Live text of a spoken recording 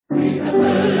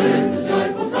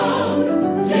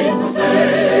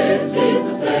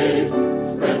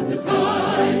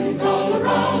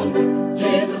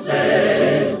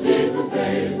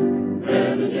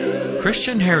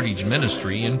Christian Heritage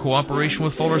Ministry, in cooperation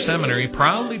with Fuller Seminary,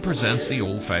 proudly presents the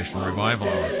Old Fashioned Revival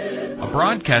Hour, a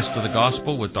broadcast of the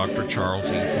Gospel with Dr. Charles E.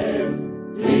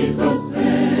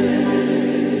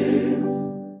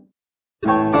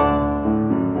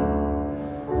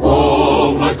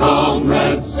 Oh, my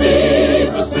comrades, see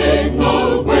the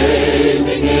signal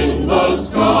waving in the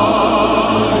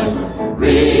sky.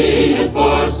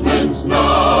 Reinforcements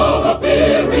now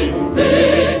appearing,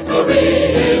 victory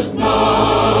is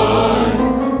nigh.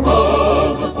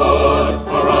 Hold the fort,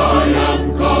 for I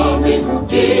am coming,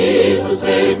 Jesus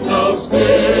signal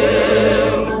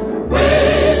still.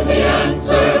 Wave the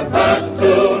answer back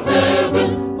to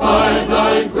heaven, by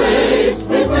thy grace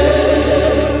we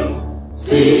will.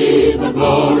 See the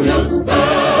glorious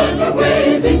banner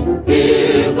waving,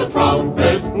 hear the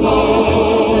trumpet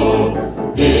blow.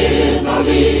 In our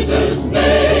leader's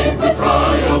name we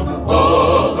triumph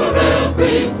over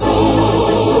every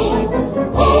foe.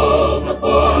 Hold the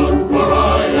fort, for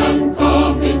I am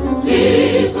coming,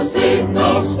 Jesus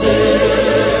signal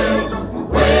still.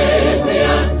 Wave the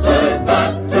answer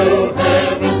back to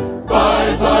heaven,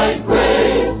 by thy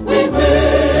grace we will.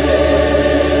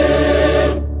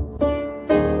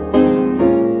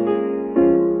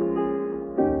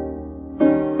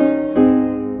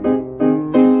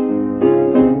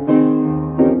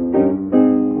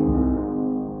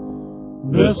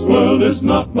 This world is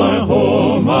not my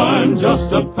home, I'm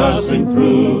just a passing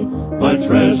through. My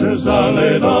treasures are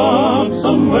laid up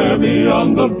somewhere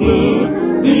beyond the blue.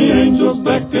 The angels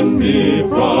beckon me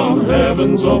from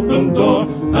heaven's open door,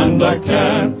 and I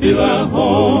can't feel at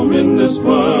home in this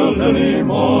world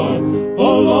anymore.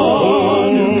 Oh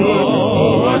Lord, you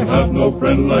know I have no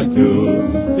friend like you.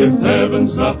 If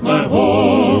heaven's not my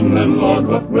home, then Lord,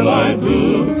 what will I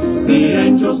do? The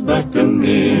angels beckon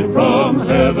me from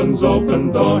heaven's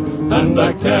open door, and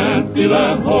I can't feel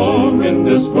at home in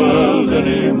this world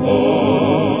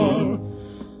anymore.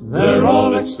 They're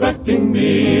all expecting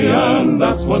me, and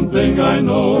that's one thing I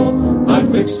know. I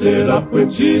fixed it up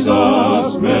with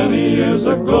Jesus many years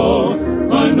ago.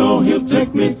 I know He'll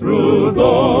take me through,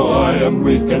 though I am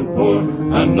weak and poor,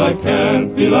 and I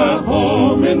can't feel at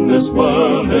home in this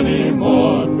world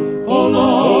anymore. Oh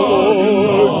Lord, you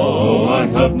know I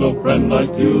have no friend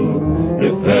like you.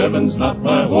 If heaven's not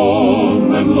my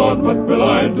home, then Lord, what will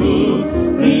I do?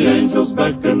 The angels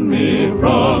beckon me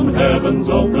from heaven's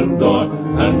open door,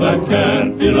 and I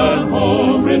can't feel at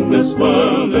home in this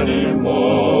world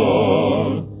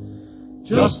anymore.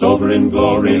 Just over in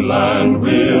glory land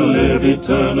we'll live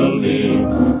eternally.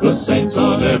 The saints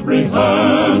on every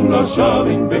hand are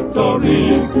shouting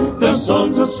victory. Their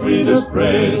songs of sweetest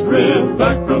praise drift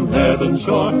back from heaven's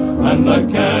shore, and I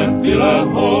can't feel at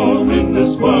home in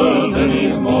this world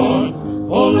anymore.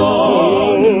 Oh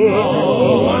Lord, you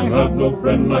know I have no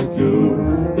friend like you.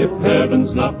 If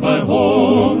heaven's not my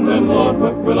home, then Lord,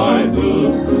 what will I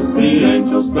do? The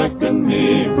angels beckon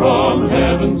me from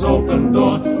heaven's open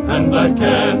door, and I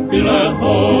can't feel at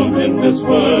home in this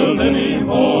world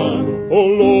anymore. Oh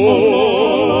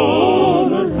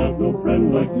Lord, I have no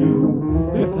friend like you.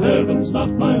 If heaven's not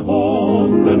my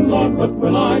home, then Lord, what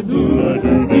will I do?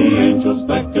 The angels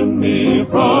beckon me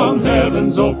from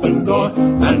heaven's open door,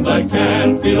 and I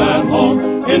can't feel at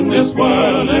home in this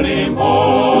world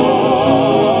anymore.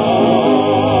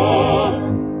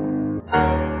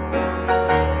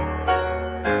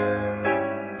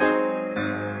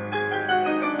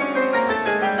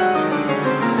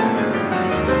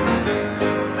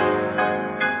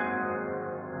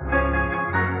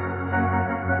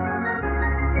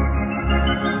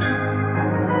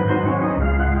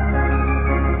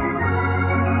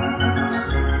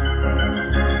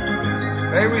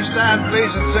 May we stand,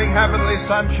 please, and sing Heavenly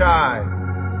Sunshine.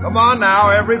 Come on now,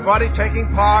 everybody taking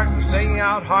part and singing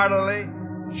out heartily.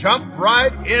 Jump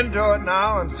right into it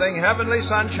now and sing Heavenly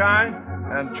Sunshine,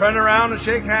 and turn around and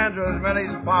shake hands with as many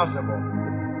as possible.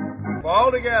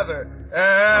 All together.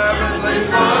 Heavenly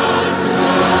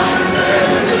Sunshine,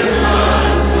 Heavenly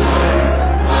Sunshine,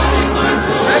 lighting my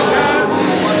soul. Shake hands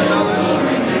with one another.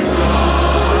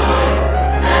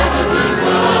 Heavenly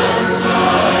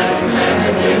Sunshine,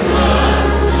 Heavenly Sunshine.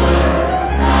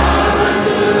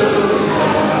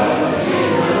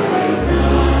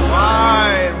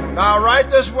 Now, right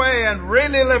this way and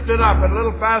really lift it up a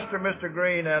little faster, Mr.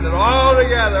 Green, and then all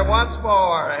together once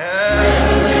more.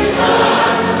 Heavenly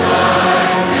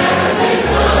sunshine, heavenly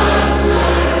sunshine,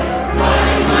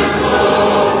 lighting my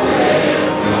soul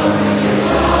with coming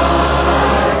light.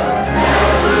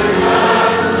 Heavenly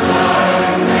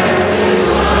sunshine, heavenly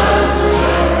sunshine,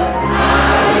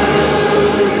 hallelujah,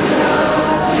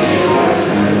 Jesus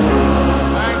is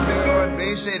mine. Thank you, and be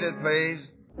seated, please.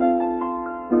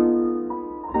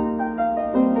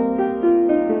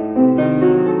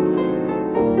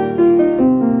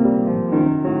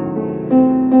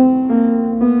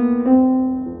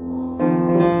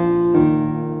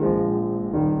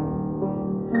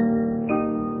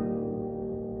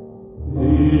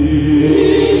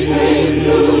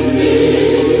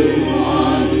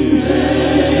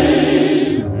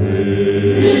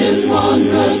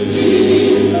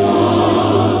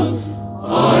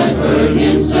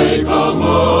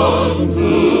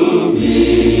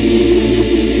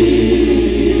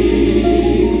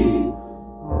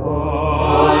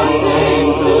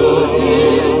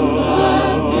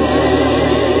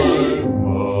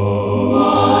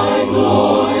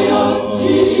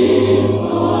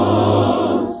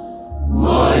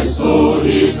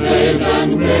 He saved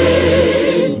and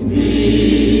made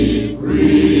me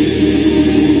free.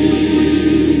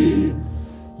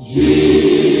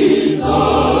 Jesus,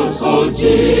 oh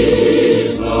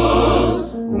Jesus,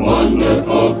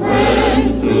 wonderful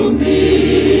friend to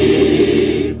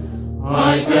me.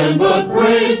 I can but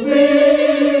praise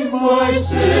Thee, my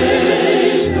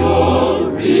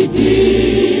Savior,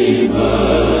 Redeemer,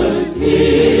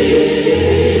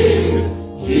 King.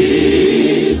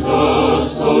 Jesus,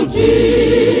 oh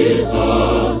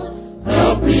Jesus,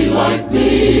 help me like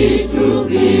Thee to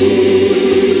be.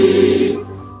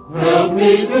 Help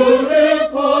me to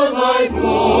live for Thy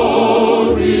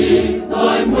glory,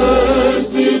 Thy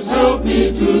mercies help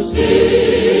me to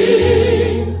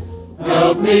sing.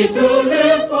 Help me to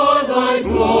live for Thy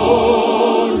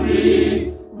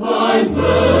glory, Thy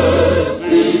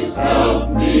mercies help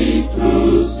me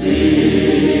to sing.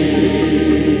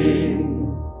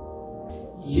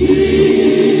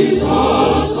 Jesus,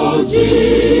 oh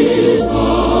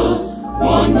Jesus,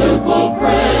 wonderful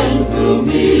friend to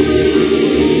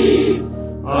me.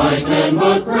 I can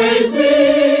but praise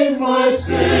Thee, my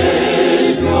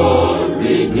Savior,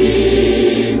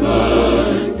 Redeemer,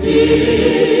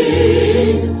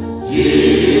 King.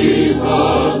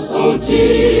 Jesus, oh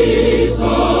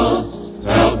Jesus,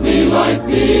 help me like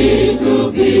Thee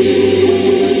to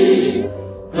be.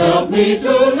 Help me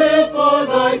to live for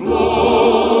Thy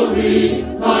glory,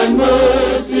 Thy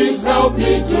mercies help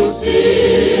me to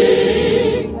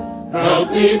sing.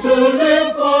 Help me to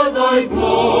live for Thy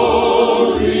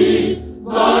glory,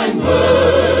 Thy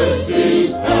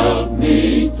mercies help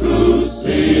me to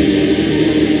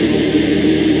sing.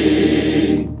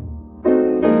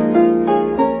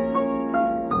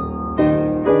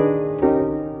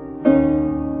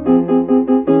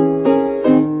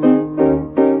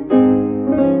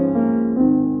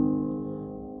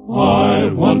 I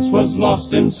once was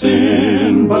lost in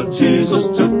sin, but Jesus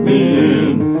took me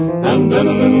in, and then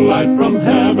a little light from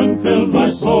heaven filled my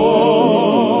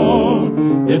soul.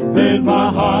 It made my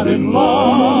heart in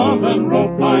love and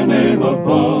wrote my name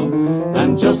above,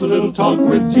 and just a little talk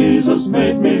with Jesus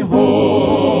made me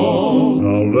whole.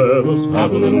 Now let us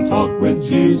have a little talk with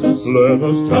Jesus. Let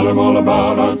us tell Him all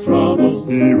about our troubles.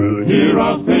 He will hear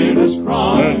our faintest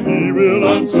cry, and He will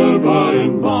answer by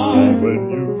and by. When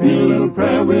you feel a little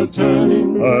prayer will turn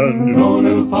Him, and you know a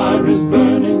little fire is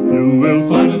burning, you will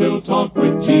find a little talk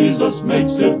with Jesus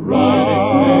makes it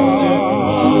right. Makes it right.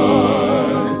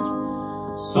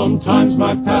 Sometimes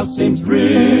my path seems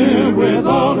drear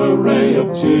without a ray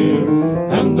of cheer,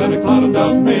 and then a cloud of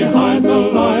doubt may hide the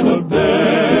light of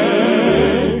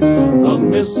day. The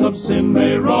mists of sin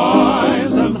may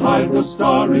rise and hide the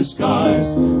starry skies,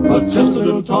 but just a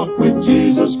little talk with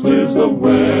Jesus clears the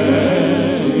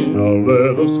way. Now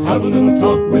let us have a little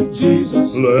talk with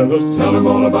Jesus. Let us tell Him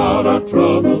all about our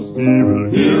troubles. He will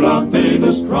hear our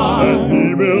faintest cry, and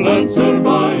He will answer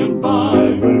by and by.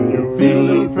 When you feel a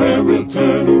little prayer will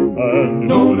turn Him, and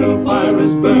no little fire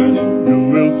is burning, you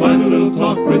will find a little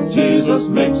talk with Jesus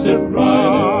makes it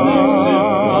right. Makes it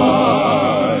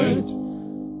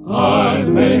right. I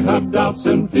may have doubts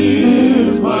and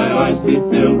fears, my eyes be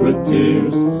filled with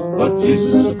tears, but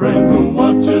Jesus is a friend who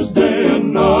watches day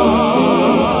and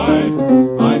night.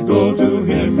 I go to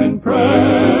Him in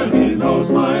prayer, He knows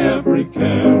my every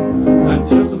care, and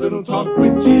just a little talk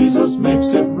with Jesus makes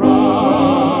it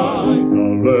right.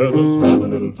 Now let us have a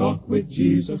little talk with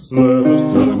Jesus. Let us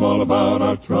tell Him all about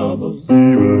our troubles. He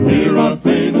will hear our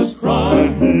faintest cry,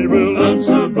 and He will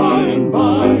answer by and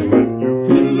by. When you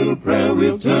feel a little prayer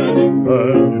will turn Him,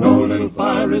 and you know a little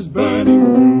fire is burning,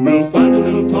 you will find a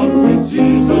little talk with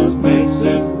Jesus makes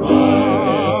it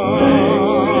right. Makes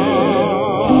it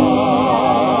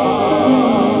right.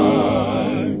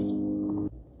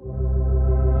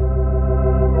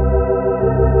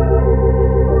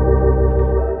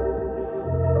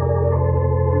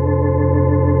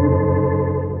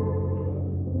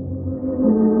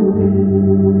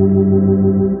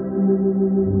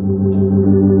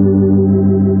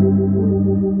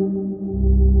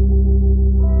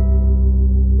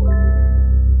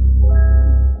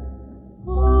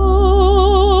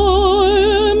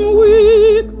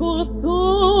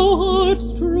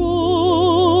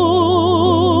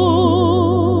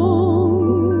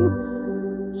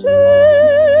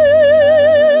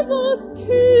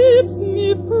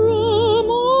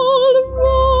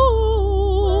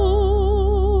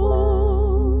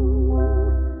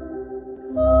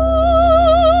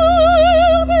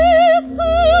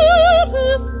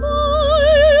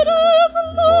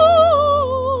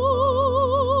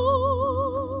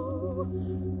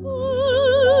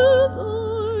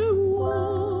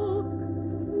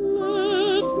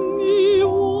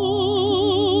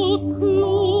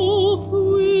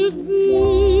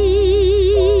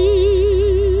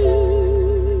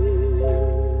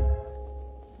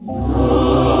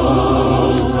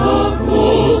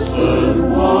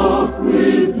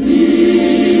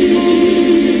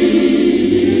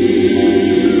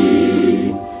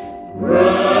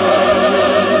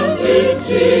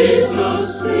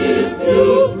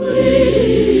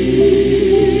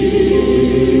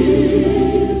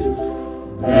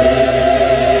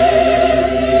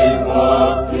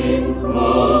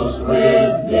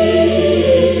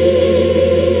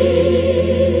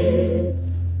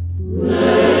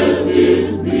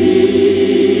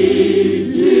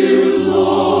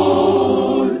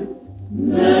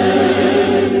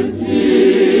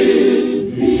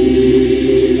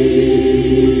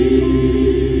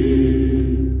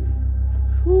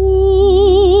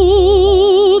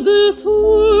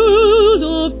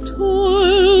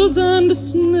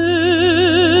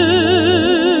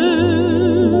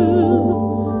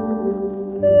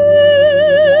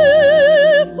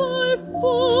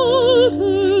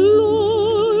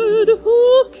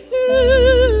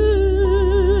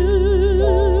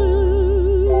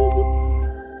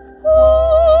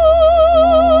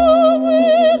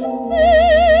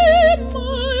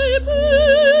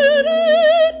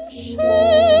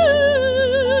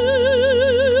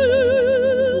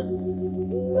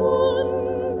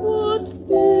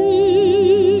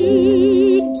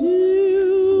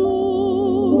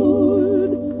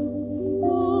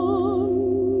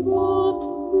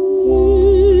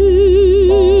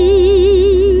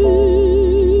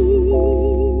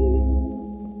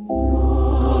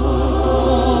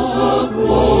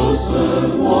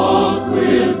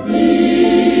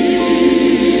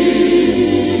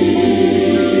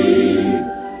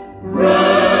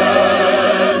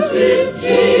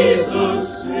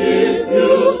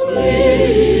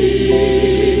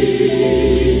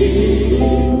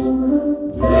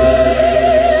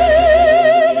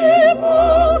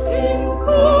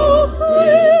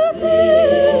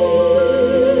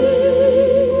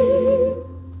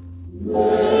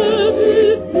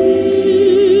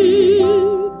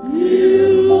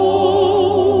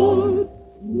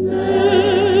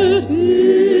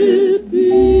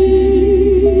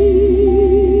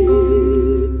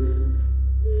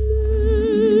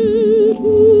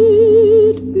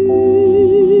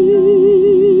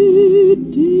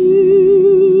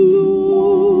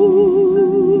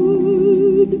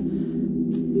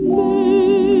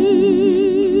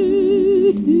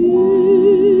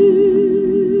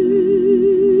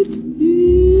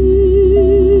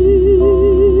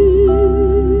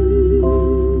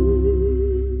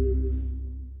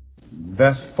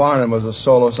 Beth Farnham was a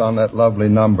soloist on that lovely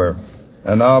number.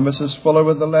 And now Mrs. Fuller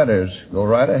with the letters. Go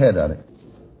right ahead, Honey.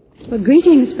 Well,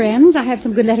 greetings, friends. I have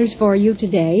some good letters for you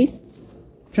today.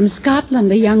 From Scotland,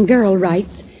 a young girl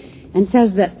writes and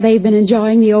says that they've been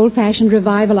enjoying the old-fashioned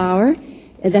revival hour,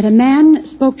 that a man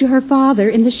spoke to her father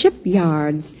in the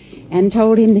shipyards and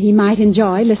told him that he might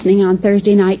enjoy listening on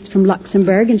Thursday nights from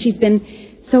Luxembourg, and she's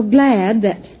been so glad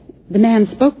that the man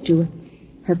spoke to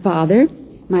her father.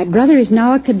 My brother is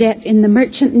now a cadet in the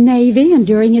Merchant Navy, and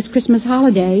during his Christmas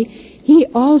holiday, he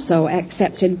also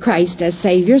accepted Christ as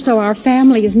Savior, so our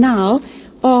family is now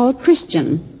all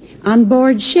Christian. On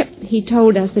board ship, he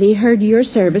told us that he heard your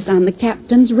service on the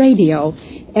captain's radio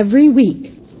every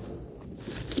week.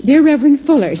 Dear Reverend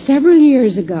Fuller, several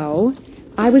years ago,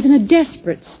 I was in a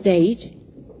desperate state,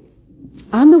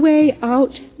 on the way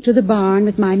out to the barn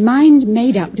with my mind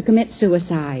made up to commit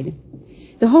suicide.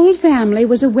 The whole family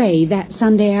was away that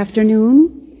Sunday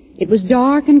afternoon. It was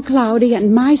dark and cloudy,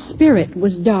 and my spirit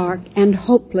was dark and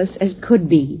hopeless as could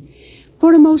be.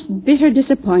 For a most bitter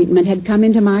disappointment had come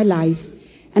into my life,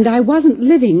 and I wasn't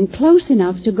living close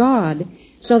enough to God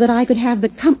so that I could have the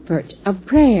comfort of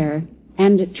prayer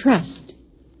and trust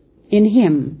in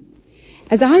Him.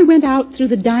 As I went out through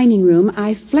the dining room,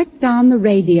 I flicked on the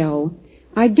radio,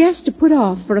 I guess to put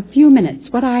off for a few minutes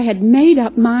what I had made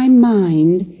up my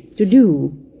mind to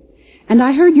do. And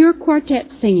I heard your quartet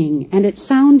singing, and it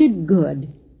sounded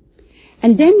good.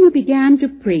 And then you began to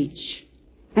preach,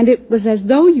 and it was as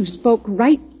though you spoke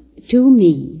right to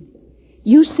me.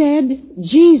 You said,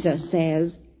 Jesus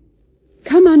says,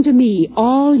 "Come unto me,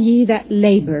 all ye that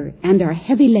labor and are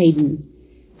heavy laden,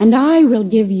 and I will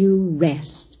give you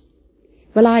rest."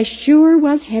 Well, I sure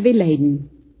was heavy laden,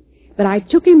 but I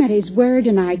took him at his word,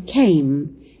 and I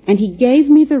came, and he gave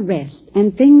me the rest,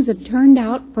 and things have turned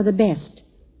out for the best.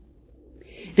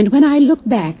 And when I look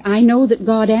back, I know that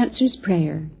God answers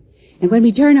prayer. And when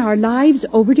we turn our lives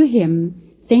over to Him,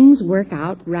 things work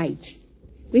out right.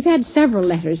 We've had several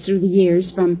letters through the years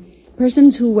from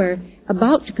persons who were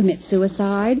about to commit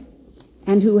suicide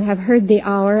and who have heard the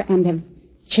hour and have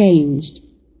changed.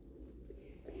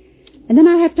 And then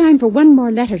I have time for one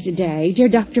more letter today. Dear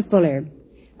Dr. Fuller,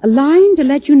 a line to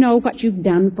let you know what you've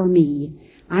done for me.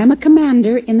 I am a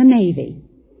commander in the Navy.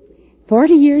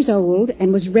 40 years old,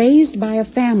 and was raised by a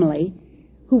family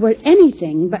who were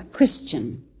anything but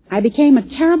Christian. I became a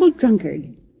terrible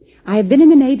drunkard. I have been in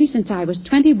the Navy since I was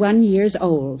 21 years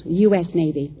old, U.S.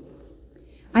 Navy.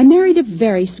 I married a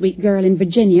very sweet girl in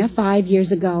Virginia 5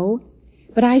 years ago,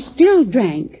 but I still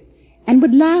drank and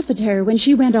would laugh at her when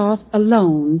she went off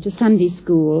alone to Sunday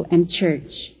school and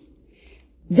church.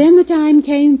 Then the time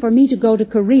came for me to go to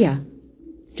Korea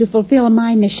to fulfill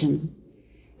my mission.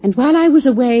 And while I was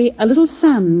away, a little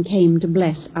son came to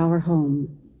bless our home.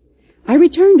 I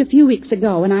returned a few weeks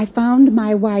ago, and I found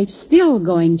my wife still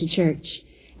going to church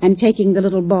and taking the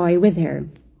little boy with her.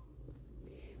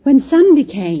 When Sunday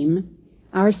came,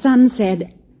 our son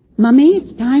said, "Mummy,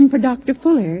 it's time for Dr.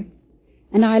 Fuller."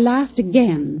 And I laughed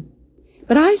again.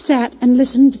 But I sat and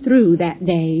listened through that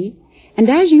day, and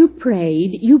as you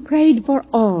prayed for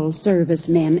all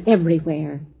servicemen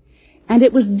everywhere. And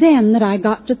it was then that I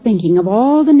got to thinking of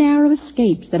all the narrow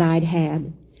escapes that I'd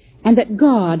had, and that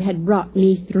God had brought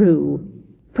me through,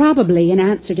 probably in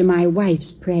answer to my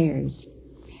wife's prayers.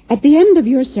 At the end of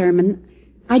your sermon,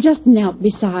 I just knelt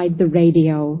beside the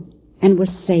radio and was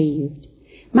saved.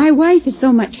 My wife is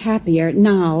so much happier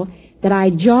now that I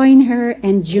join her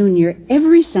and Junior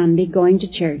every Sunday going to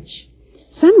church.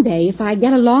 Someday, if I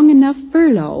get a long enough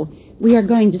furlough, we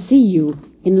are going to see you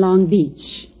in Long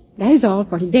Beach. That is all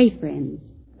for today, friends.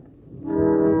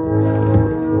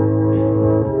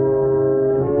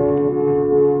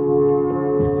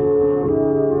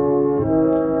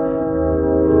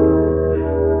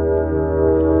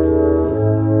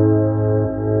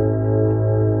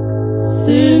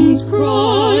 Since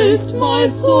Christ my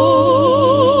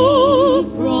soul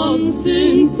from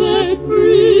sin set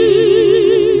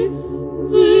free,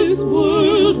 this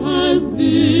world has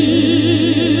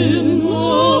been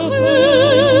a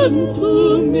heaven to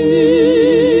me,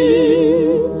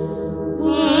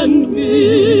 and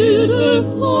bitter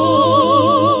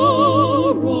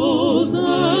sorrows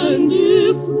and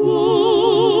its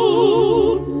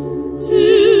woe,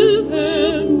 'tis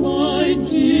then my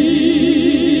Jesus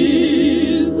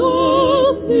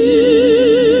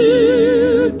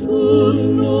here to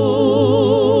know.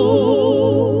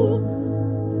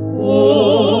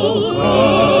 Oh,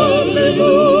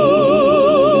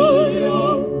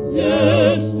 hallelujah,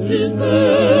 yes, 'tis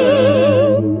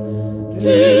then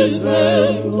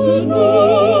to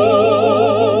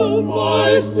know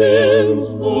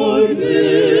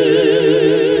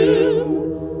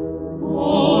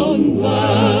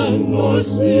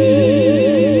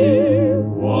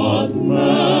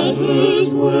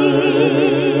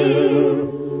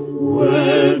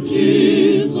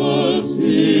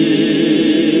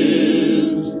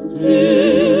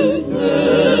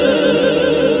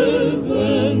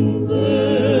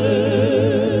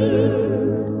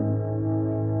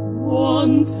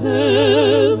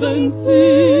heaven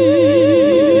seemed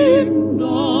a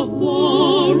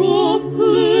far-off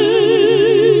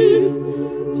place,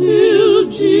 till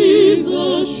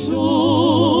Jesus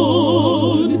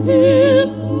showed His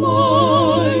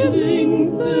smiling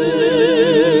face.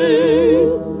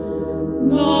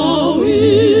 Now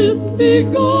it's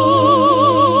begun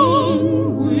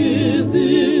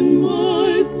within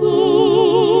my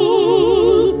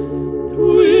soul,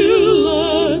 'twill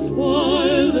last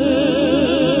while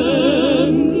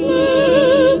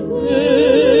endless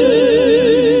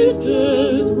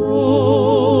ages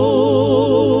roll.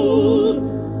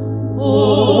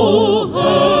 Oh,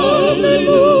 hallelujah,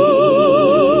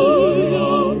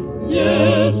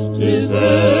 yes, 'tis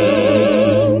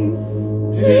then,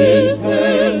 'tis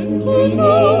then to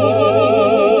know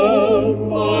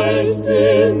my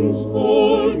sins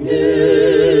forgive.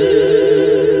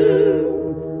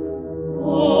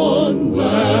 On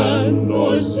land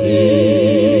or sea,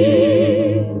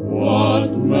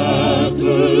 what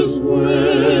matters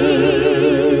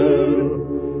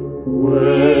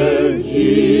where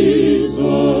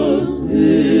Jesus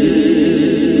is,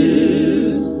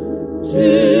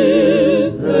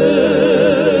 'tis then.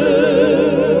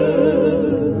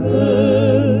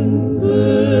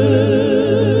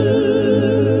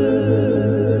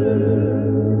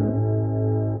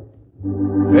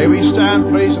 May we stand,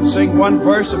 please, and sing one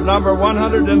verse of number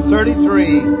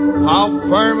 133, How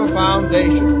Firm a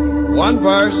Foundation. One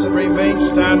verse that remains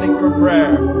standing for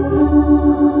prayer.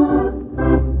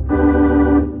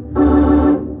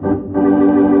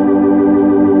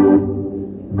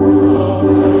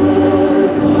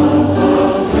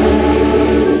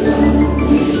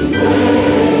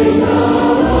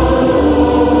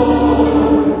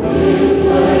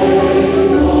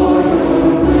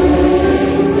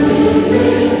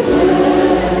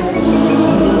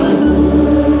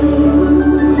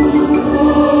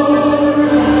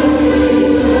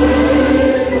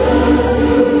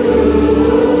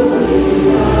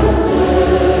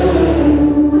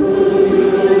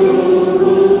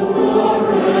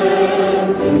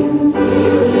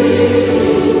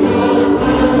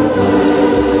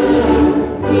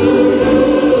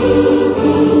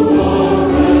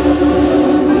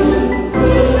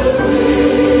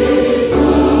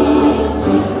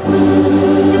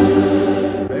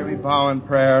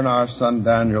 Son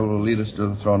Daniel will lead us to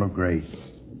the throne of grace.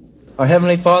 Our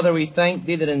Heavenly Father, we thank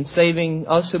Thee that in saving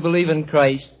us who believe in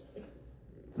Christ,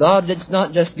 Thou didst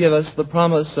not just give us the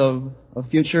promise of a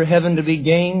future heaven to be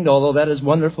gained, although that is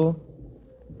wonderful,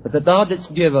 but that Thou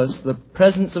didst give us the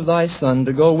presence of Thy Son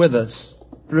to go with us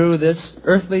through this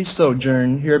earthly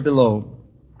sojourn here below.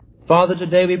 Father,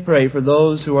 today we pray for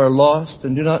those who are lost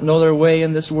and do not know their way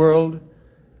in this world,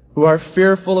 who are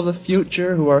fearful of the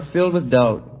future, who are filled with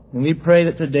doubt. And we pray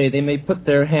that today they may put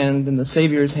their hand in the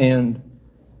Savior's hand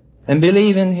and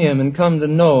believe in Him and come to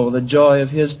know the joy of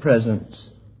His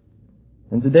presence.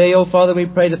 And today, O Father, we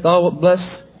pray that Thou wilt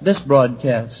bless this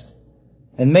broadcast,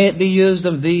 and may it be used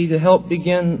of Thee to help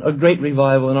begin a great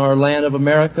revival in our land of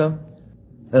America,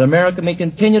 that America may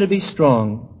continue to be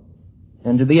strong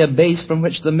and to be a base from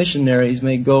which the missionaries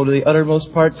may go to the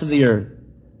uttermost parts of the earth.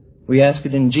 We ask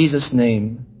it in Jesus'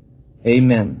 name.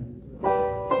 Amen.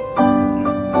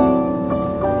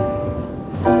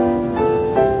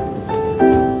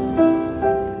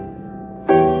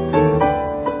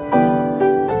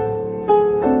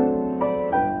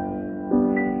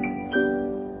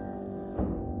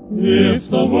 If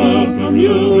the world from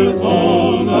you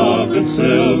withhold love and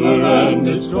silver and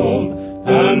its gold,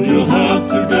 and you have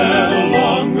to get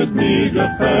along with meager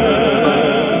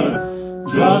fare,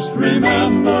 just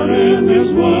remember in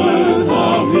His word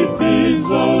how He feeds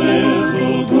a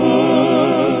little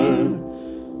bird.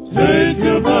 Take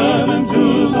your burden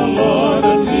to the Lord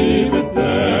and leave it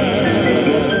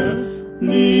there.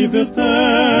 Leave it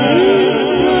there.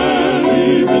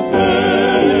 Leave it there.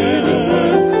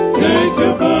 Take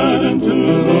your burden to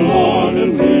the Lord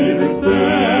and leave it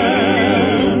there.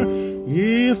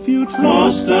 If you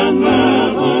trust and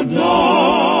never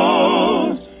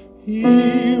doubt,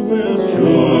 He will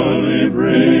surely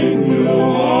bring you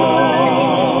out.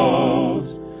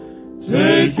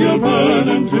 Take your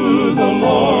burden to the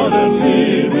Lord and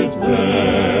leave it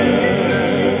there.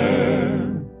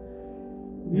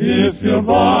 If your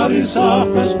body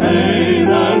suffers pain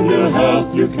and your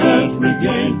health you can't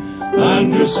regain,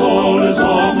 and your soul is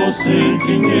almost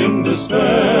sinking in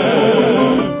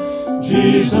despair,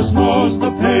 Jesus knows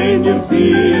the pain you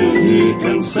feel. He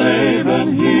can save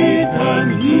and He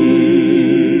can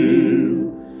heal.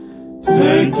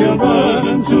 Take your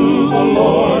burden to the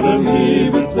Lord and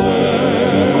leave it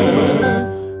there.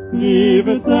 Leave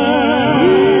it there.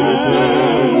 Leave it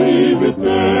there.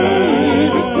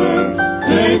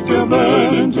 Take your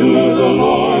burden to the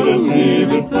Lord and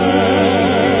leave it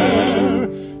there.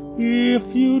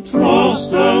 If you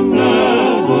trust and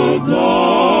never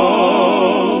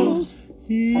doubt,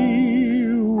 He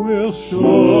will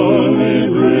surely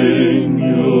bring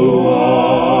you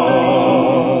out.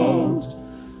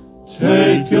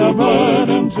 Take your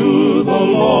burden to the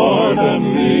Lord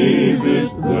and leave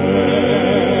it there.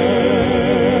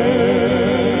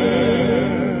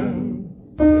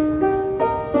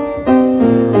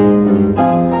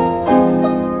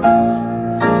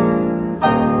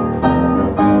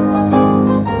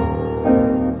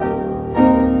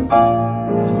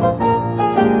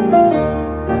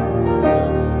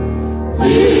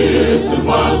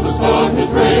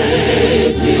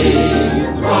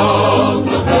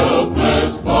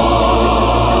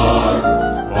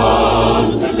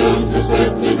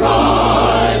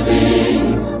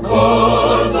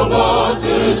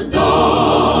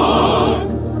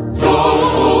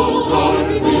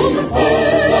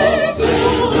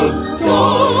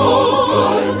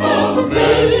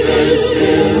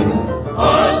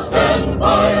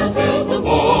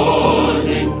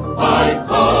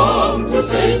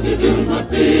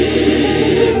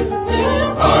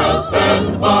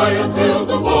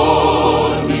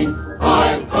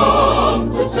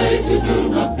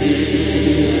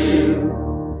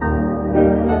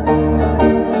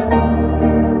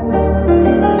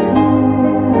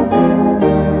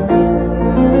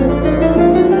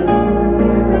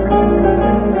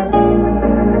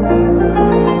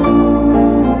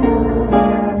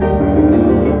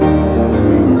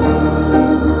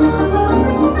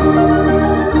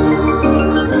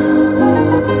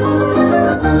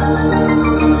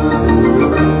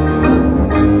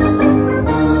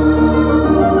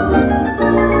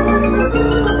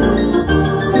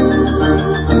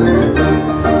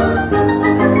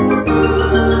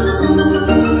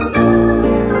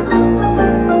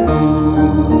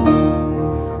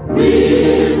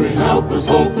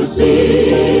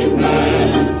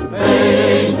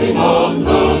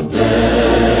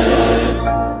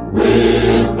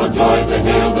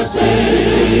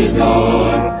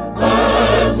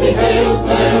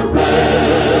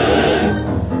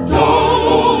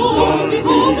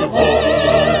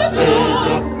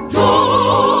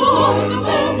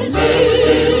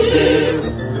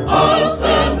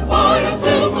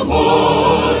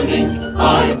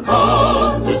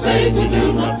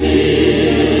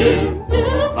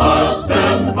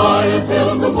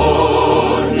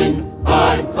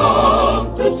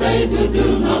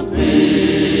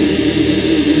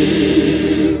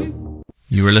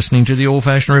 You are listening to the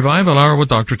Old-Fashioned Revival Hour with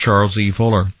Dr. Charles E.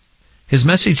 Fuller. His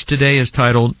message today is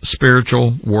titled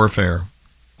Spiritual Warfare.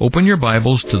 Open your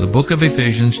Bibles to the book of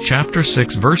Ephesians, chapter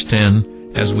 6, verse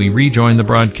 10, as we rejoin the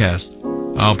broadcast.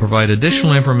 I'll provide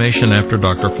additional information after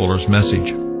Dr. Fuller's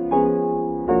message.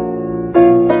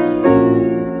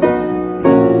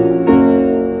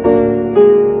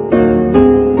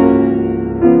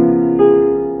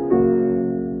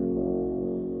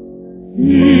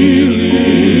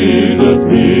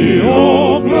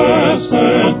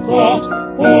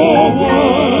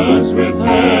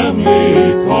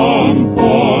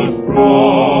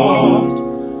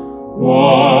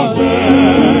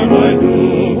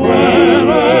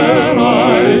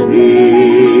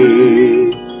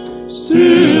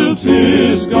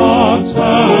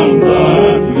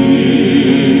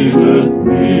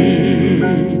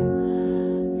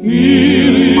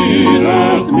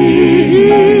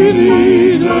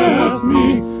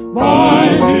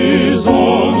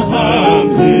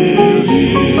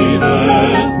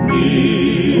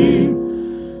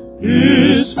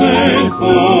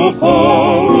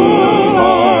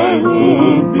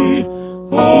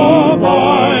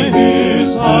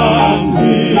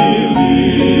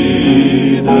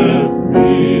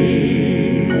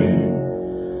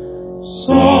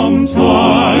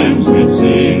 Sometimes it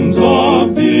seems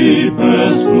of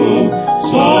deepest gloom,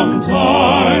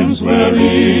 sometimes where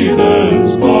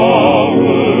Eden's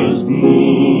bowers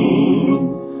bloom.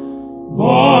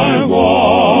 By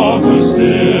water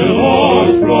still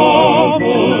or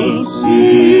troubled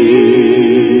sea,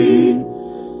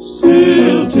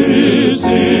 still 'tis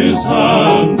His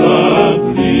hand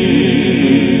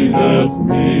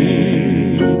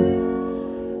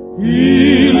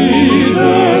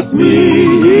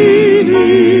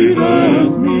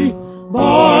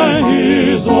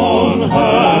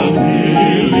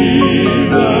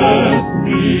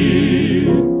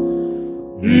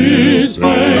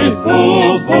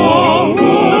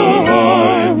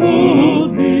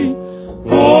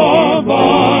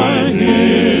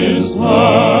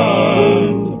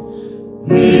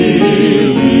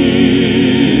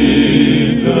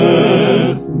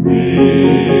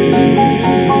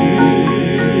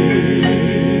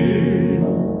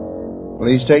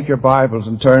Please take your Bibles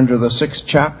and turn to the 6th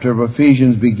chapter of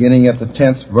Ephesians, beginning at the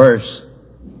 10th verse.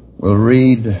 We'll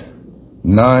read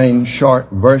 9 short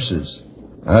verses.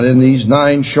 And in these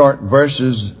 9 short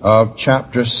verses of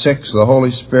chapter 6, the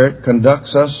Holy Spirit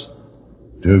conducts us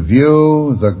to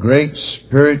view the great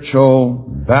spiritual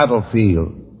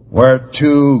battlefield where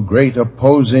two great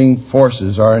opposing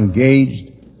forces are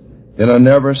engaged in a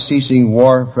never-ceasing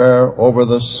warfare over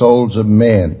the souls of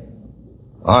men.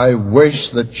 I wish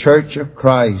the Church of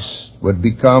Christ would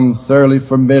become thoroughly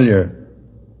familiar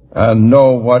and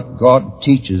know what God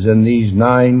teaches in these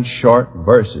 9 short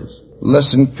verses.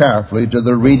 Listen carefully to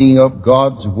the reading of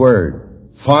God's Word.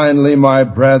 Finally, my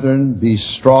brethren, be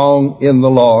strong in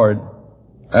the Lord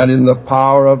and in the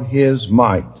power of His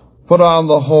might. Put on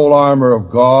the whole armor of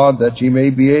God, that ye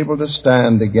may be able to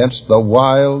stand against the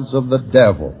wiles of the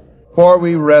devil. For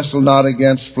we wrestle not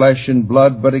against flesh and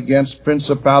blood, but against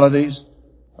principalities,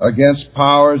 against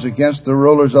powers, against the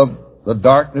rulers of the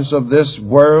darkness of this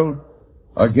world,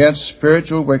 against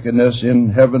spiritual wickedness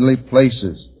in heavenly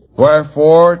places.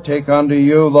 Wherefore, take unto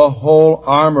you the whole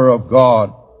armor of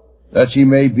God, that ye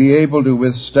may be able to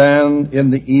withstand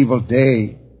in the evil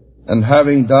day, and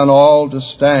having done all to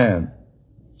stand.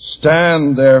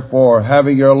 Stand therefore,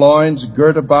 having your loins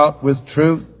girt about with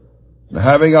truth, and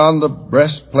having on the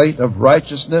breastplate of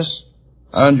righteousness,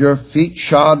 and your feet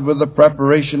shod with the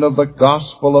preparation of the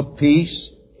gospel of peace.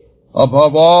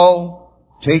 Above all,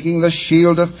 taking the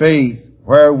shield of faith,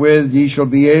 wherewith ye shall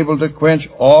be able to quench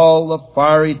all the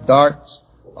fiery darts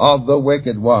of the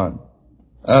wicked one.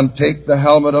 And take the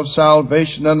helmet of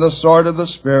salvation and the sword of the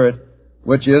Spirit,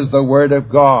 which is the Word of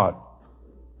God.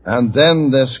 And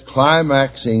then this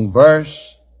climaxing verse,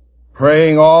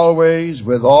 praying always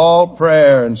with all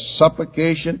prayer and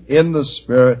supplication in the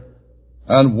Spirit,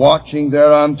 and watching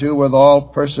thereunto with all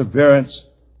perseverance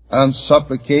and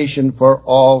supplication for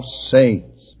all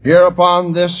saints. Here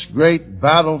upon this great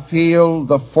battlefield,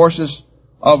 the forces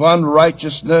of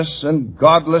unrighteousness and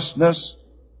godlessness,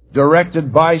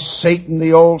 directed by Satan,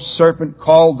 the old serpent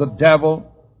called the devil,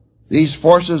 these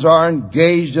forces are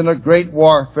engaged in a great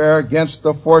warfare against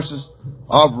the forces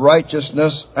of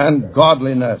righteousness and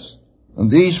godliness. And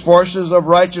these forces of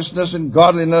righteousness and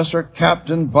godliness are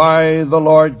captained by the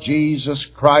Lord Jesus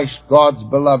Christ, God's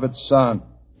beloved Son.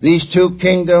 These two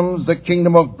kingdoms, the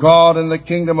kingdom of God and the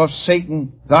kingdom of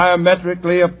Satan,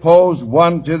 diametrically opposed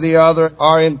one to the other,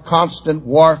 are in constant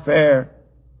warfare.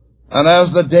 And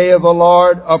as the day of the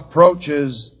Lord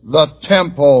approaches, the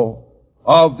tempo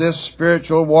of this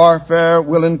spiritual warfare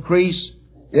will increase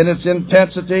in its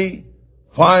intensity,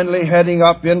 finally heading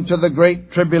up into the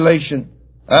great tribulation,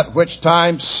 at which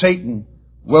time Satan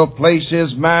will place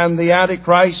his man, the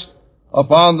Antichrist,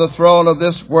 upon the throne of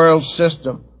this world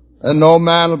system. And no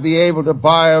man will be able to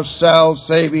buy or sell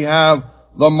save he have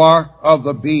the mark of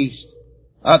the beast.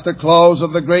 At the close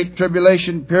of the great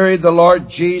tribulation period, the Lord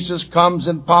Jesus comes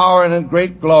in power and in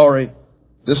great glory,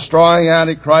 destroying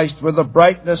Antichrist with the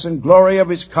brightness and glory of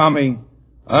his coming.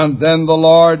 And then the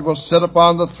Lord will sit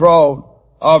upon the throne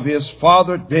of his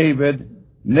father David.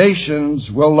 Nations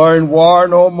will learn war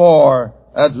no more,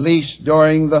 at least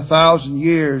during the 1,000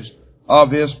 years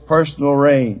of his personal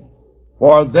reign.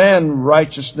 For then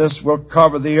righteousness will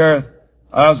cover the earth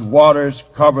as waters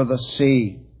cover the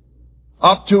sea.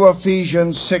 Up to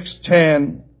Ephesians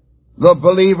 6:10, the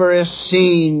believer is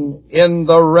seen in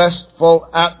the restful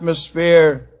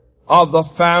atmosphere of the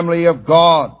family of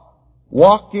God,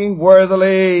 walking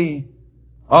worthily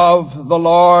of the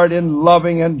Lord in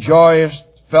loving and joyous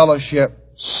fellowship.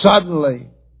 Suddenly,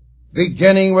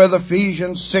 beginning with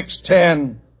Ephesians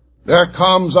 6:10, there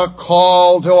comes a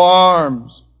call to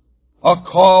arms, a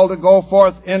call to go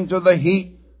forth into the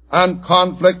heat and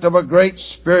conflict of a great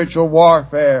spiritual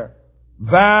warfare.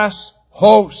 Vast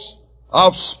hosts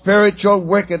of spiritual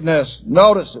wickedness,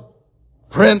 notice it,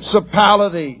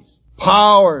 principalities,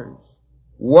 powers,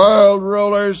 world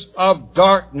rulers of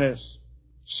darkness,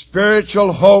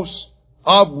 spiritual hosts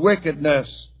of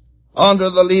wickedness under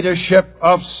the leadership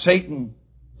of Satan,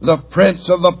 the prince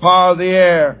of the power of the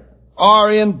air, are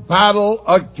in battle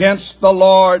against the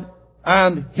Lord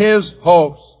and His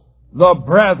hosts, the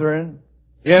brethren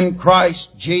in Christ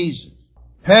Jesus.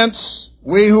 Hence,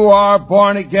 we who are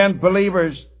born-again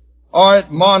believers are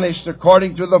admonished,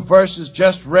 according to the verses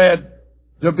just read,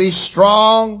 to be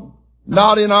strong,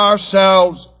 not in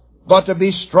ourselves, but to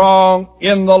be strong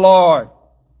in the Lord.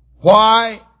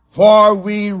 Why? For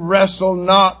we wrestle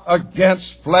not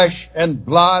against flesh and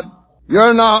blood.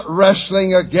 You're not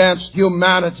wrestling against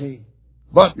humanity,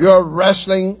 but you're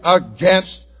wrestling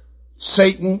against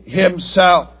Satan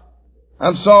himself.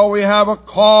 And so we have a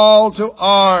call to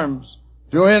arms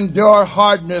to endure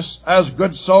hardness as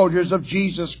good soldiers of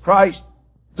Jesus Christ,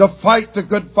 to fight the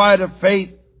good fight of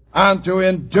faith, and to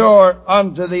endure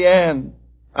unto the end.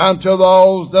 And to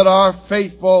those that are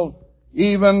faithful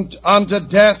even unto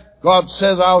death, God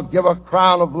says, I'll give a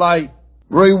crown of life.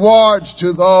 Rewards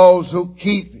to those who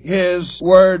keep His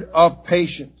word of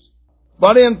patience.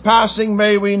 But in passing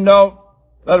may we note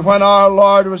that when our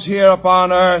Lord was here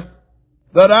upon earth,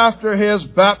 that after His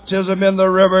baptism in the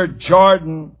river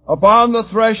Jordan, upon the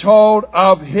threshold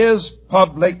of His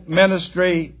public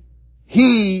ministry,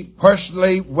 He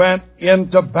personally went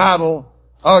into battle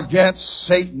against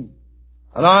Satan.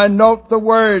 And I note the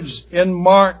words in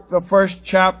Mark, the 1st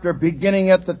chapter, beginning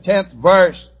at the 10th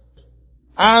verse.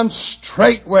 And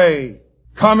straightway,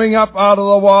 coming up out of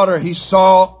the water, He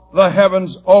saw the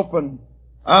heavens open,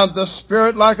 and the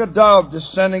Spirit like a dove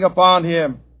descending upon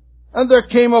Him. And there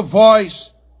came a voice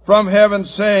from heaven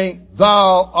saying,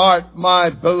 Thou art my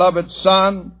beloved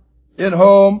Son, in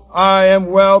whom I am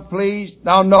well pleased.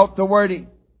 Now note the wording.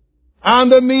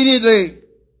 And immediately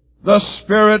the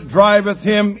Spirit driveth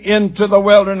Him into the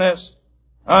wilderness.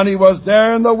 And He was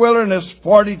there in the wilderness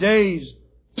 40 days,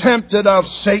 tempted of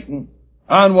Satan,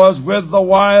 and was with the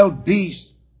wild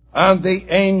beasts, and the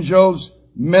angels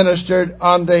ministered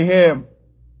unto Him.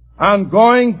 And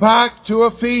going back to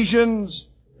Ephesians,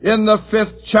 in the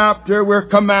 5th chapter, we're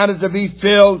commanded to be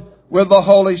filled with the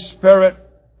Holy Spirit.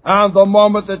 And the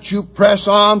moment that you press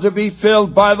on to be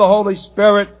filled by the Holy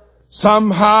Spirit,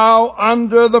 somehow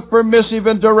under the permissive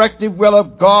and directive will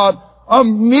of God,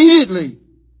 immediately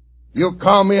you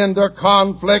come into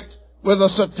conflict with the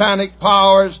satanic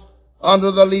powers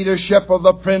under the leadership of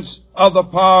the prince of the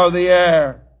power of the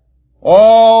air.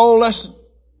 Oh, listen,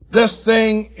 this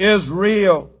thing is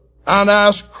real. And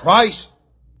as Christ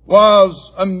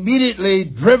was immediately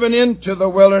driven into the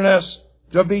wilderness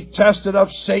to be tested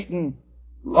of Satan,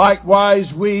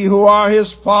 likewise we who are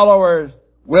His followers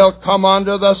will come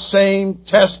under the same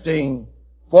testing.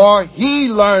 For He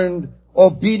learned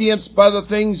obedience by the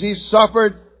things He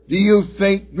suffered. Do you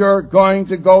think you're going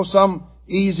to go some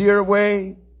easier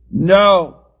way?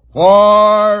 No.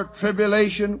 For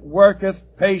tribulation worketh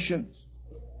patience,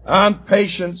 and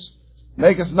patience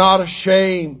maketh not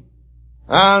ashamed.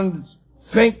 And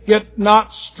think it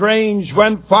not strange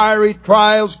when fiery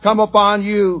trials come upon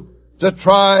you to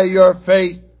try your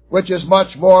faith, which is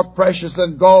much more precious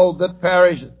than gold that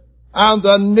perisheth. And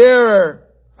the nearer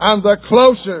and the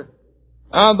closer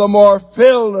and the more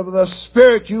filled of the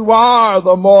Spirit you are,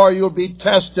 the more you'll be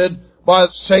tested by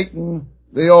Satan,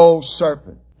 the old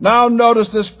serpent. Now notice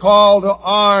this call to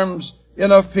arms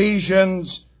in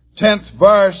Ephesians 10th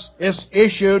verse is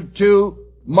issued to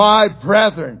my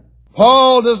brethren.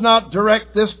 Paul does not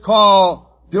direct this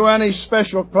call to any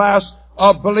special class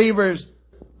of believers,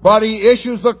 but he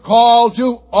issues the call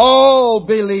to all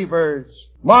believers.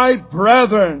 My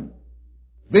brethren,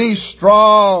 be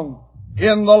strong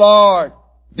in the Lord.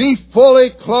 Be fully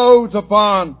clothed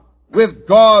upon with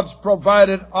God's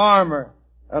provided armor.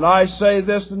 And I say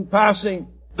this in passing,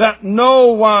 that no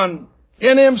one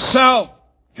in himself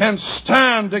can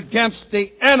stand against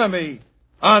the enemy,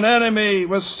 an enemy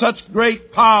with such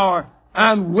great power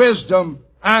and wisdom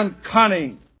and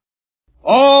cunning.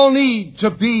 All need to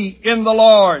be in the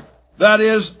Lord, that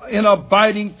is, in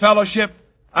abiding fellowship,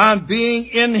 and being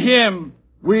in Him,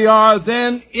 we are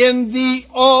then in the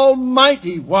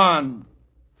Almighty One.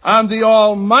 And the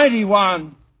Almighty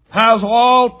One has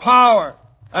all power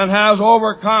and has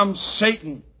overcome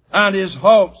Satan and his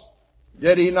hosts.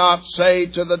 Did He not say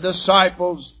to the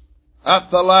disciples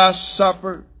at the Last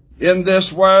Supper, in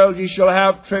this world ye shall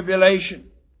have tribulation,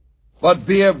 but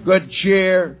be of good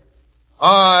cheer.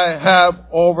 I have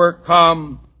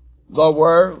overcome the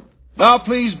world. Now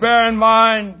please bear in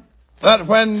mind that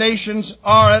when nations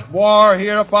are at war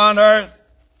here upon earth,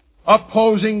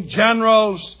 opposing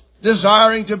generals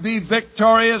desiring to be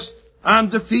victorious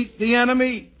and defeat the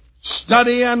enemy,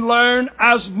 study and learn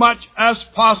as much as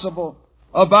possible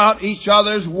about each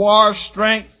other's war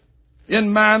strength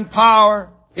in manpower,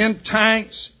 in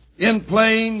tanks, in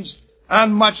planes,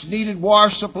 and much needed war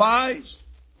supplies.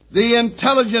 The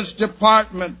intelligence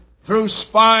department, through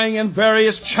spying in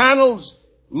various channels,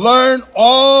 learn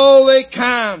all they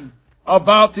can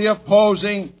about the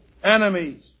opposing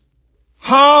enemies.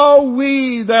 How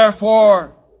we,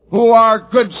 therefore, who are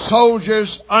good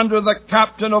soldiers under the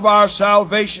captain of our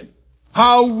salvation,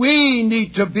 how we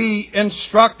need to be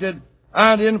instructed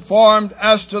and informed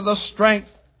as to the strength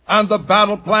and the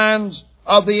battle plans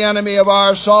of the enemy of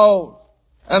our souls.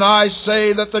 And I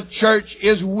say that the church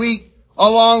is weak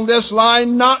along this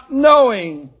line, not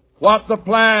knowing what the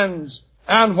plans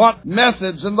and what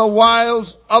methods and the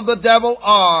wiles of the devil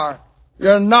are.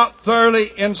 You're not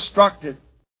thoroughly instructed.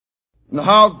 And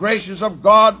how gracious of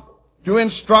God to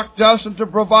instruct us and to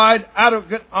provide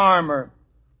adequate armor,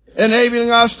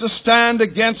 enabling us to stand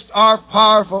against our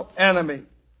powerful enemy.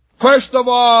 First of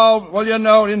all, will you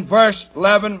note in verse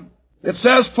 11, it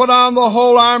says, put on the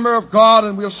whole armor of God,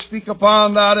 and we'll speak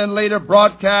upon that in later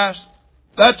broadcasts,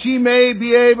 that ye may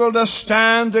be able to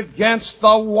stand against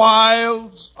the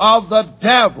wiles of the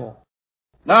devil.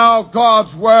 Now,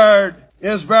 God's Word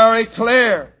is very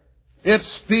clear. It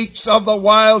speaks of the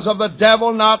wiles of the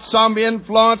devil, not some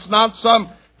influence, not some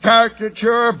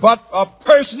caricature, but a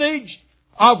personage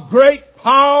of great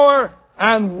power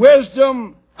and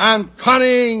wisdom and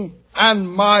cunning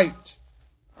and might.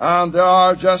 And there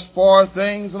are just 4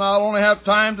 things, and I'll only have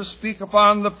time to speak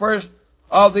upon the first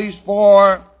of these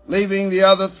 4, leaving the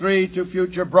other 3 to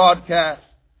future broadcasts.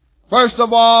 First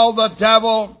of all, the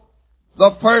devil,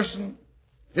 the person,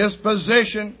 his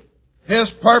position,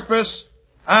 his purpose,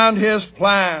 and his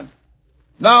plan.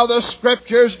 Now the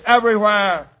Scriptures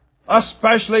everywhere,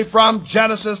 especially from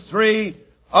Genesis 3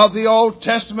 of the Old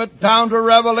Testament down to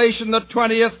Revelation, the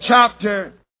 20th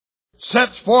chapter,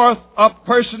 sets forth a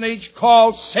personage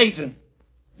called Satan,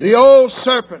 the old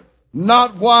serpent,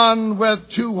 not one with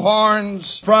 2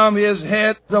 horns from his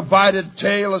head, divided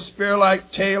tail, a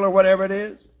spear-like tail, or whatever it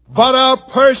is, but a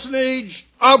personage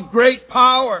of great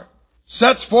power.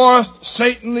 Sets forth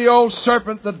Satan, the old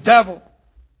serpent, the devil.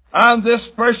 And this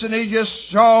personage is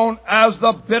shown as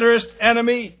the bitterest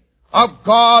enemy of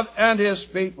God and His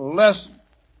people. Listen.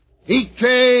 He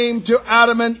came to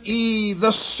Adam and Eve,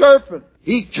 the serpent.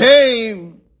 He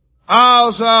came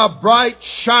as a bright,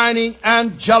 shining,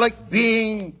 angelic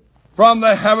being from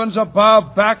the heavens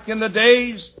above back in the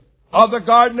days of the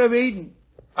Garden of Eden.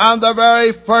 And the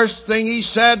very first thing he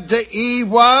said to Eve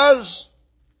was,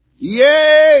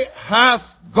 Yea, hath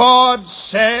God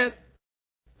said.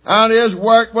 And his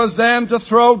work was then to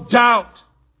throw doubt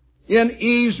in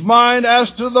Eve's mind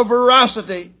as to the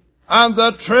veracity and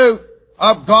the truth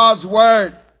of God's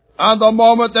Word. And the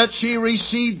moment that she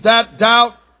received that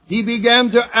doubt, he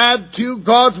began to add to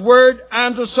God's Word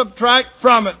and to subtract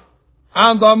from it.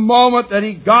 And the moment that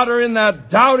he got her in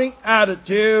that doubting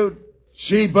attitude,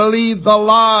 she believed the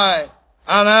lie.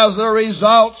 And as a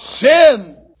result,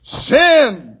 sin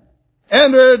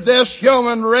entered this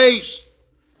human race.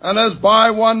 And as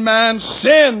by one man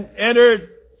sin entered,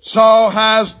 so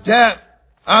has death.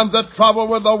 And the trouble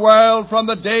with the world from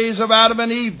the days of Adam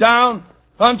and Eve down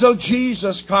until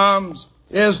Jesus comes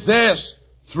is this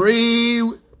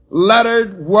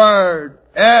 3-lettered word,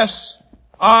 S-I-N.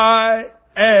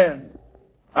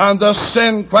 And the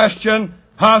sin question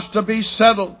has to be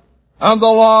settled. And the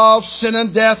law of sin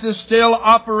and death is still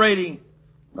operating.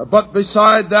 But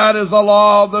beside that is the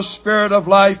law of the Spirit of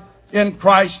life in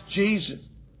Christ Jesus.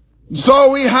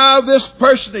 So we have this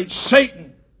personage,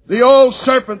 Satan, the old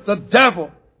serpent, the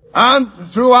devil.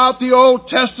 And throughout the Old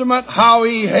Testament, how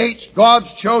he hates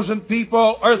God's chosen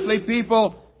people, earthly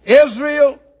people,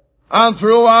 Israel. And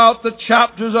throughout the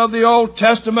chapters of the Old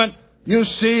Testament, you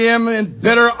see him in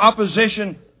bitter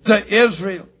opposition to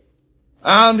Israel.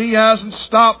 And he hasn't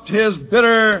stopped his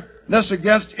bitterness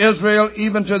against Israel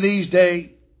even to these days.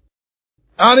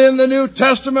 And in the New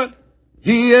Testament,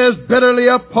 he is bitterly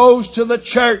opposed to the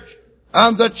church,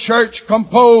 and the church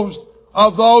composed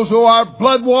of those who are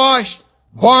blood-washed,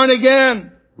 born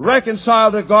again,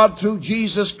 reconciled to God through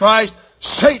Jesus Christ.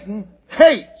 Satan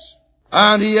hates,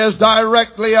 and he is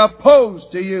directly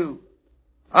opposed to you.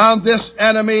 And this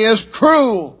enemy is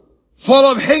cruel, full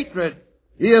of hatred.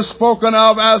 He is spoken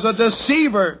of as a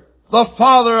deceiver, the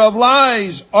father of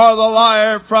lies, or the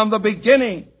liar from the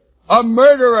beginning, a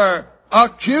murderer,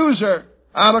 accuser.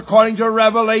 And according to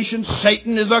Revelation,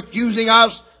 Satan is accusing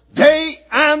us day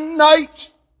and night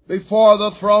before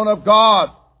the throne of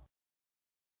God.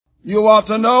 You ought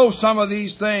to know some of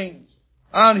these things.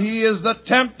 And he is the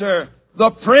tempter,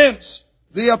 the prince,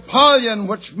 the Apollyon,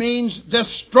 which means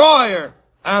destroyer.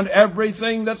 And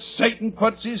everything that Satan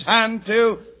puts his hand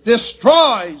to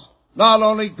destroys not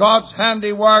only God's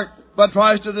handiwork, but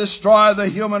tries to destroy the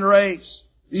human race.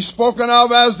 He's spoken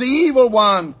of as the evil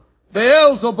one,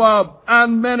 Beelzebub,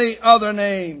 and many other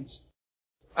names.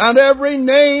 And every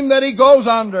name that he goes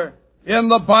under in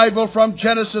the Bible from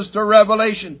Genesis to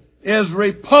Revelation is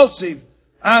repulsive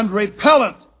and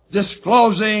repellent,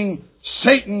 disclosing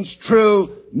Satan's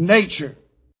true nature.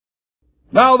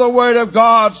 Now the Word of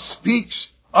God speaks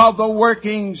of the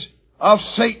workings of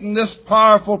Satan, this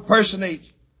powerful personage.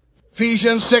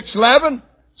 Ephesians 6:11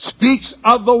 speaks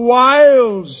of the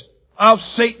wiles of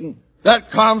Satan.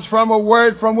 That comes from a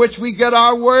word from which we get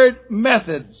our word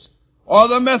methods, or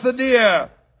the methodeia.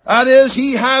 That is,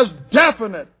 he has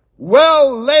definite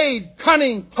well-laid,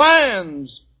 cunning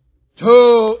plans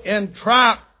to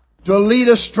entrap, to lead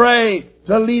astray,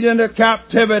 to lead into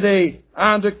captivity,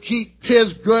 and to keep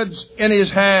his goods in his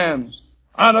hands.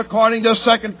 And according to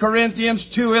 2 Corinthians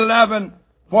 2:11,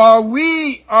 for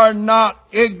we are not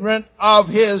ignorant of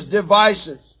his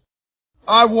devices.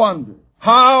 I wonder,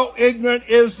 how ignorant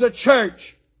is the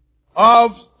church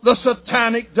of the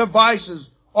satanic devices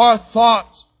or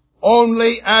thoughts?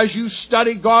 Only as you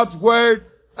study God's Word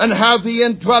and have the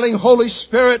indwelling Holy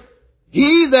Spirit,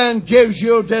 He then gives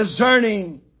you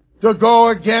discerning to go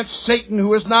against Satan,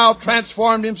 who has now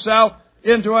transformed himself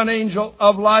into an angel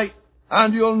of light.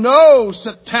 And you'll know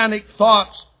satanic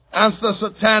thoughts and the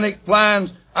satanic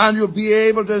plans, and you'll be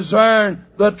able to discern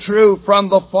the true from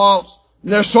the false.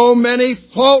 And there's so many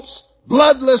false,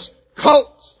 bloodless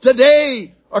cults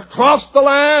today across the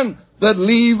land that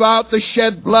leave out the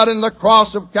shed blood in the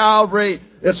cross of Calvary.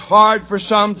 It's hard for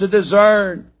some to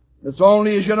discern. It's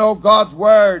only as you know God's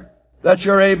Word that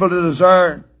you're able to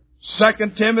discern.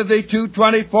 2 Timothy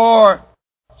 2:24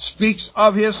 speaks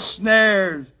of his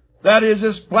snares. That is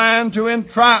his plan to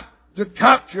entrap, to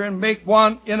capture and make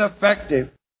one ineffective.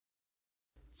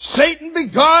 Satan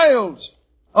beguiles,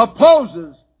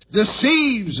 opposes,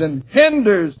 deceives and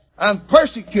hinders and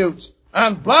persecutes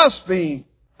and blasphemes,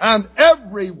 and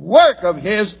every work of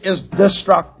his is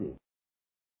destructive.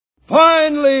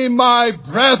 Finally, my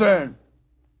brethren,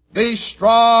 be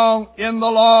strong in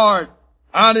the Lord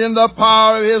and in the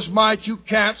power of his might. You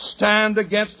can't stand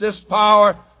against this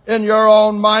power in your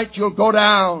own might. You'll go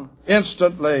down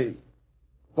instantly.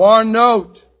 For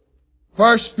note,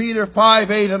 1 Peter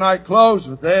 5:8, and I close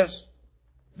with this.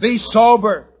 Be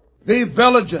sober, be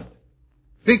vigilant,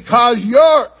 because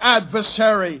your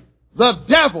adversary, the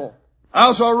devil,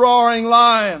 as a roaring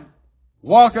lion,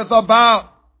 walketh about,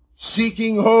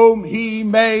 seeking whom he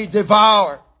may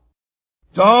devour.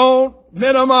 Don't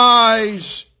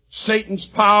minimize Satan's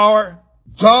power.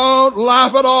 Don't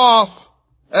laugh it off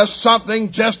as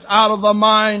something just out of the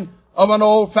mind of an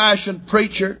old-fashioned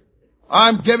preacher.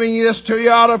 I'm giving this to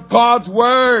you out of God's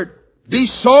Word. Be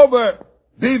sober,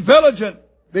 be vigilant,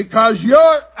 because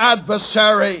your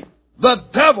adversary, the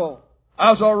devil,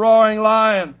 as a roaring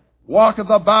lion, walketh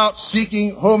about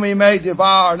seeking whom he may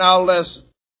devour. Now listen.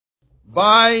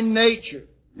 By nature,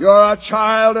 you're a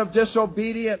child of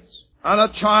disobedience and a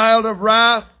child of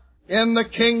wrath in the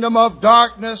kingdom of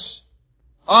darkness,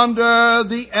 under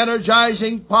the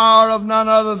energizing power of none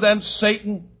other than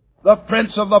Satan, the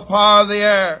prince of the power of the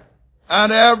air.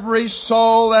 And every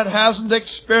soul that hasn't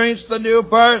experienced the new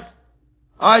birth,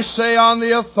 I say on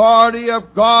the authority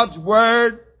of God's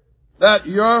Word, that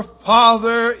your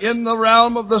father in the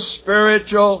realm of the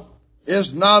spiritual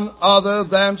is none other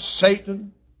than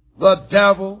Satan, the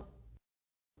devil.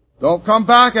 Don't come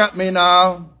back at me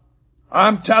now.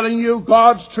 I'm telling you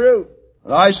God's truth.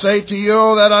 And I say to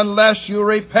you that unless you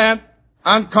repent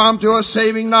and come to a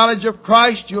saving knowledge of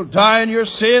Christ, you'll die in your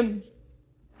sins.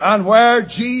 And where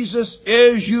Jesus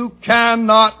is, you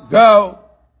cannot go,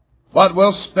 but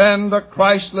will spend a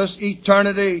Christless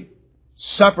eternity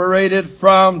separated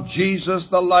from Jesus,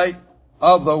 the light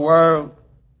of the world.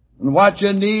 And what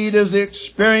you need is the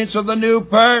experience of the new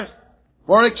birth.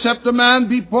 For except a man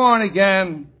be born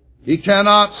again, he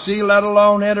cannot see, let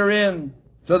alone enter in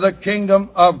to the kingdom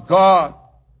of God.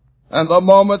 And the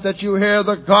moment that you hear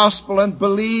the gospel and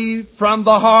believe from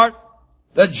the heart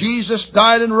that Jesus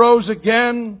died and rose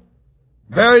again,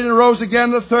 buried and rose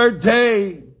again the third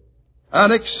day,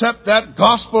 and accept that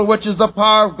gospel which is the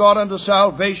power of God unto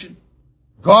salvation,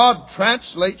 God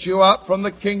translates you out from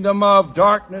the kingdom of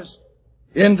darkness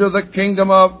into the kingdom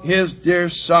of His dear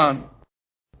Son.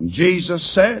 Jesus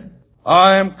said,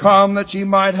 I am come that ye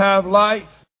might have life,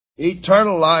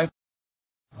 eternal life.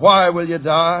 Why will you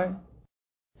die?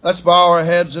 Let's bow our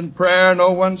heads in prayer.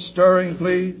 No one stirring,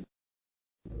 please.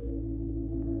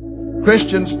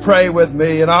 Christians, pray with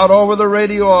me. And out over the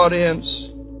radio audience,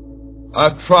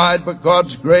 I've tried by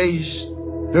God's grace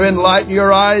to enlighten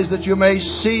your eyes that you may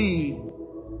see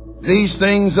these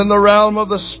things in the realm of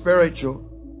the spiritual.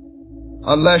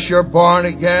 Unless you're born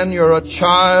again, you're a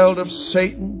child of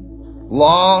Satan,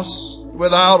 lost,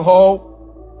 without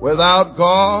hope, without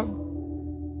God.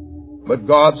 But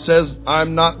God says,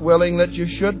 I'm not willing that you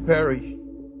should perish,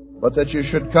 but that you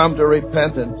should come to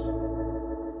repentance.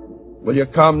 Will you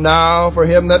come now? For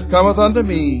him that cometh unto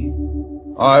me,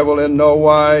 I will in no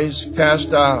wise cast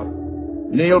out.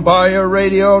 Kneel by your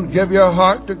radio and give your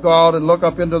heart to God and look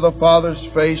up into the Father's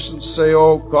face and say,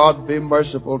 Oh God, be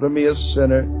merciful to me, a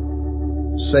sinner.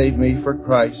 Save me for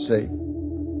Christ's sake.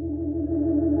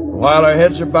 While our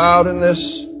heads are bowed in this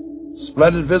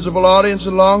Splendid visible audience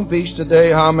in Long Beach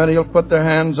today. How many will put their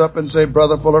hands up and say,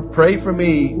 Brother Fuller, pray for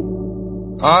me.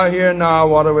 I here now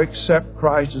want to accept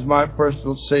Christ as my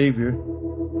personal Savior.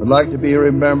 I'd like to be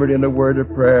remembered in a word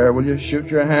of prayer. Will you shoot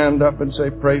your hand up and say,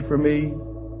 pray for me?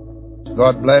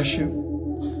 God bless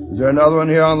you. Is there another one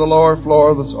here on the lower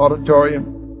floor of this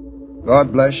auditorium?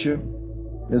 God bless you.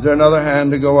 Is there another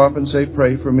hand to go up and say,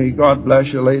 pray for me? God bless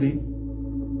you, lady.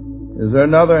 Is there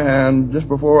another hand just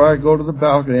before I go to the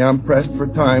balcony? I'm pressed for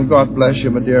time. God bless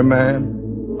you, my dear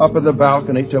man. Up at the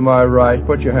balcony to my right,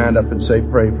 put your hand up and say,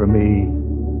 pray for me.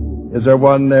 Is there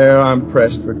one there? I'm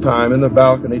pressed for time. In the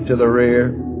balcony to the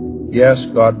rear. Yes,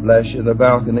 God bless you. The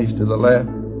balconies to the left.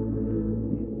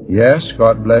 Yes,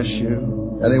 God bless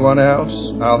you. Anyone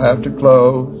else? I'll have to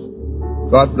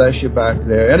close. God bless you back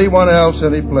there. Anyone else,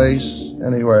 any place,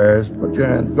 anywhere? Put your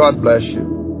hand. God bless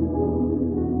you.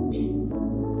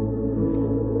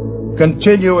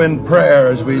 Continue in prayer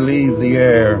as we leave the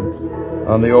air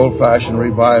on the old-fashioned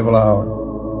revival hour.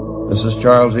 This is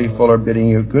Charles E. Fuller bidding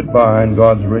you goodbye and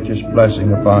God's richest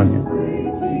blessing upon you.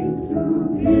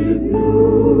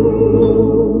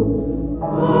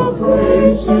 A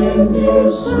place in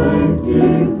His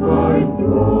sanctified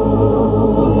throne.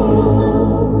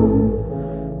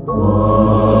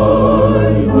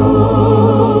 Why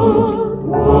not?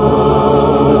 Why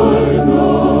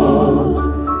not?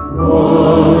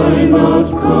 Why not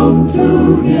come to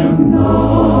Him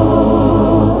now?